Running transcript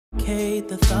complicate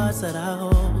the thoughts that I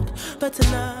hold. But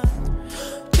tonight,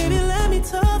 baby, let me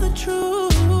tell the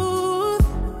truth.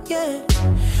 Yeah,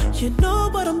 you know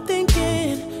what I'm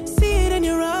thinking. See it in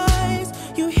your eyes.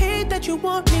 You hate that you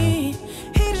want me.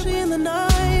 Hate it in the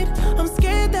night. I'm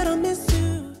scared that I'll miss you.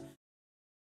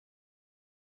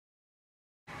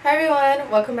 Hi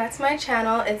everyone, welcome back to my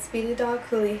channel. It's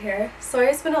Beautydollculey here. Sorry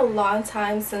it's been a long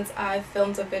time since I've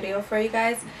filmed a video for you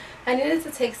guys. I needed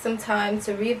to take some time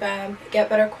to revamp, get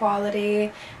better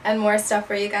quality, and more stuff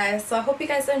for you guys. So I hope you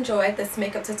guys enjoyed this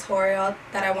makeup tutorial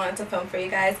that I wanted to film for you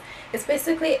guys. It's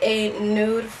basically a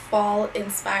nude fall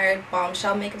inspired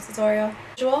bombshell makeup tutorial.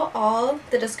 All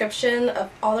the description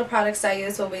of all the products I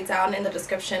use will be down in the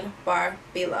description bar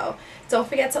below. Don't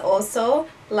forget to also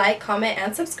like, comment,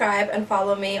 and subscribe, and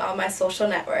follow me on my social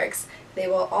networks. They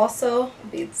will also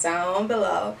be down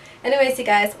below. Anyways, you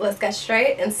guys, let's get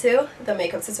straight into the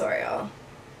makeup tutorial.